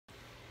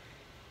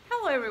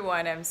Hello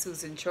everyone, I'm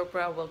Susan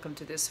Chopra. Welcome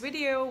to this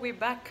video. We're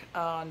back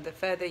on the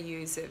further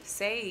use of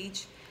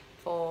sage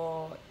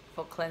for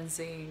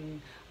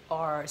cleansing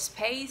our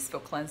space, for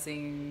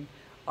cleansing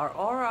our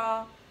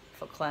aura,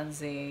 for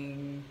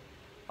cleansing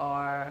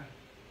our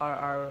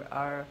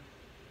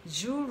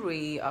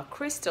jewelry, our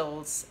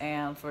crystals,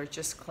 and for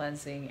just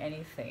cleansing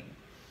anything.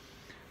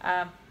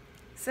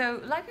 So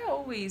like I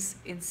always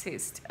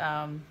insist,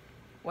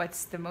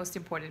 what's the most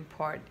important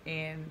part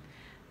in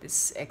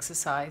this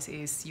exercise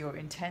is your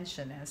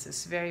intention. As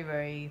it's very,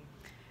 very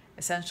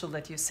essential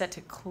that you set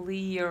a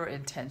clear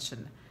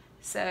intention.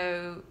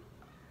 So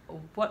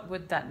what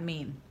would that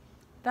mean?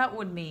 That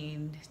would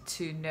mean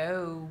to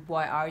know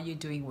why are you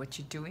doing what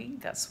you're doing.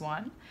 That's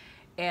one.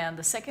 And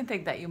the second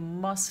thing that you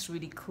must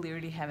really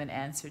clearly have an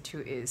answer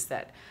to is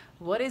that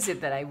what is it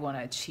that I want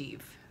to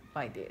achieve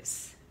by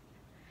this?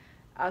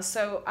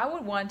 So I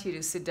would want you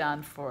to sit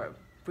down for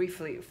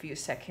briefly a few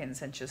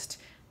seconds and just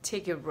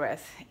take your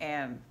breath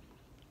and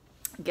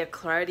get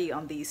clarity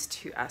on these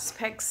two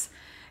aspects.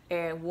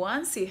 And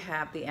once you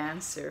have the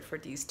answer for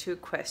these two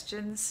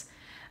questions,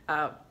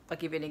 I'll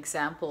give you an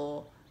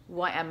example.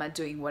 Why am I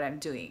doing what I'm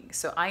doing?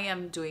 So I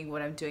am doing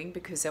what I'm doing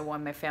because I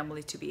want my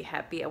family to be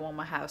happy. I want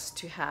my house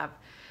to have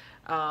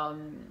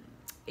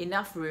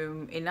enough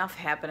room, enough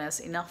happiness,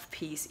 enough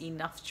peace,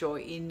 enough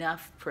joy,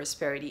 enough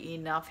prosperity,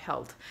 enough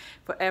health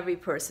for every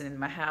person in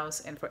my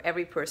house and for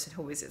every person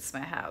who visits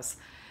my house.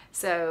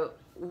 So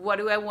what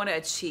do I want to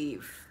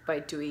achieve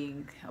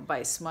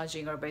by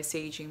smudging or by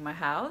saging my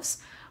house?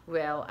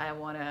 Well, I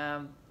want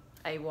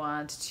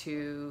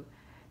to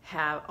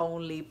have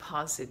only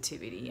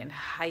positivity and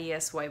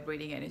highest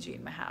vibrating energy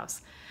in my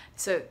house.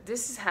 So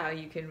this is how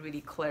you can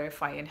really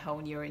clarify and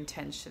hone your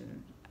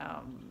intention,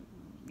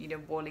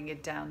 boiling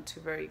it down to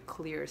very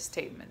clear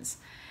statements.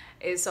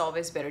 It's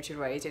always better to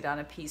write it on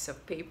a piece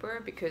of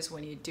paper, because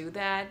when you do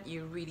that,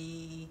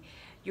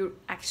 you're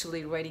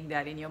actually writing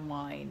that in your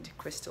mind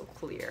crystal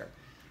clear.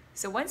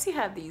 So once you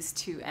have these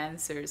two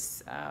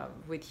answers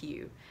with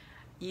you,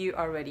 you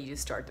are ready to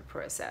start the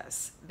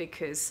process,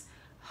 because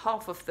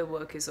half of the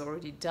work is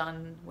already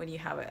done when you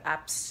have an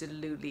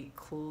absolutely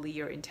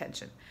clear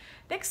intention.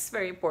 Next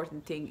very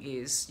important thing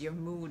is your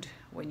mood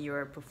when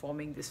you're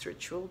performing this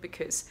ritual,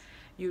 because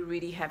you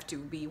really have to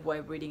be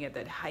vibrating at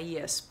that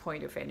highest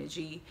point of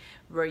energy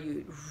where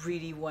you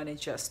really want to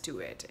just do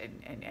it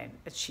and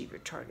achieve your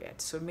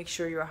target. So make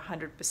sure you're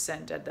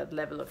 100% at that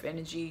level of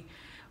energy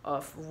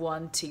of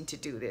wanting to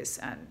do this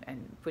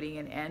and putting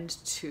an end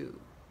to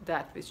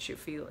that which you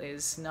feel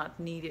is not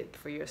needed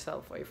for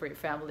yourself or for your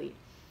family.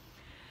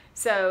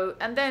 So,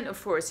 and then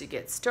of course you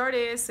get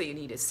started. So you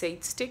need a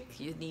sage stick,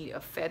 you need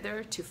a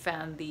feather to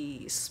fan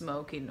the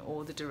smoke in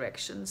all the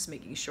directions,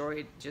 making sure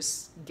it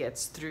just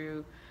gets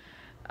through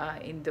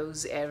in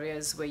those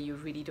areas where you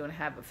really don't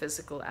have a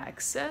physical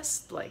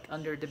access, like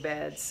under the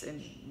beds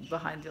and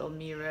behind the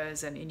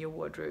mirrors and in your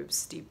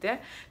wardrobes deep there.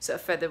 So a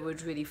feather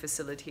would really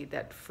facilitate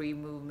that free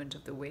movement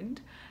of the wind.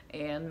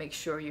 And make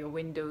sure your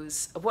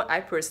windows, what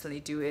I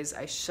personally do is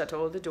I shut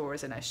all the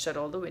doors and I shut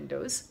all the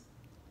windows,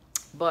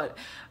 but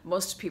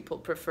most people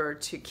prefer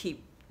to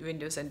keep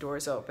windows and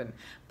doors open.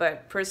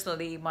 But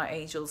personally, my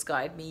angels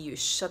guide me, you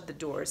shut the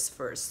doors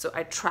first. So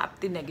I trap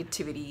the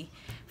negativity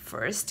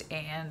first,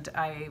 and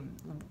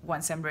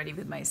once I'm ready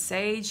with my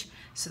sage,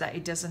 so that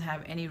it doesn't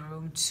have any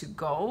room to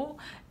go,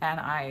 and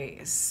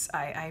I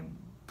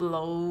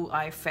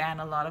fan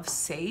a lot of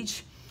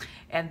sage,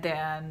 and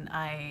then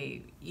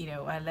I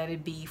let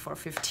it be for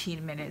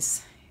 15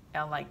 minutes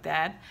like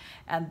that,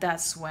 and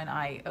that's when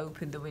I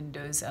open the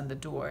windows and the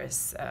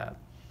doors,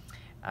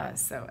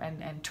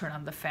 and turn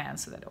on the fan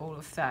so that all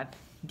of that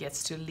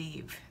gets to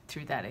leave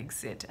through that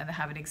exit and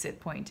have an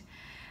exit point.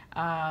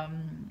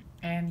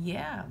 And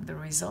yeah, the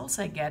results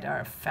I get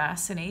are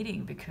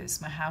fascinating,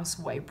 because my house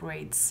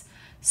vibrates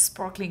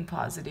sparkling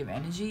positive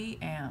energy,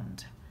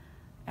 and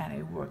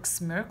it works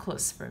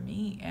miracles for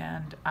me,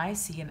 and I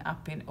see an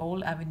up in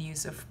all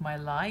avenues of my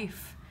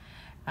life.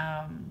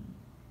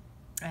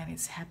 And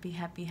it's happy,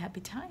 happy, happy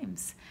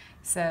times.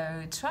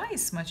 So try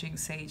smudging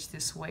sage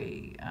this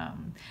way.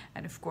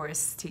 And of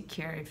course, take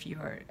care if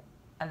you're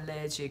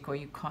allergic or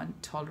you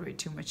can't tolerate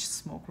too much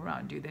smoke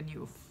around you, then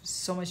you're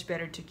so much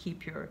better to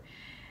keep your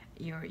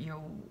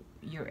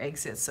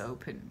exits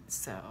open.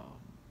 So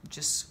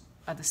just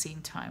at the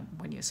same time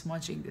when you're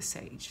smudging the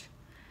sage.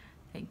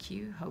 Thank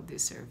you. Hope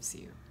this serves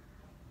you.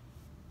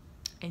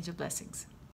 Angel blessings.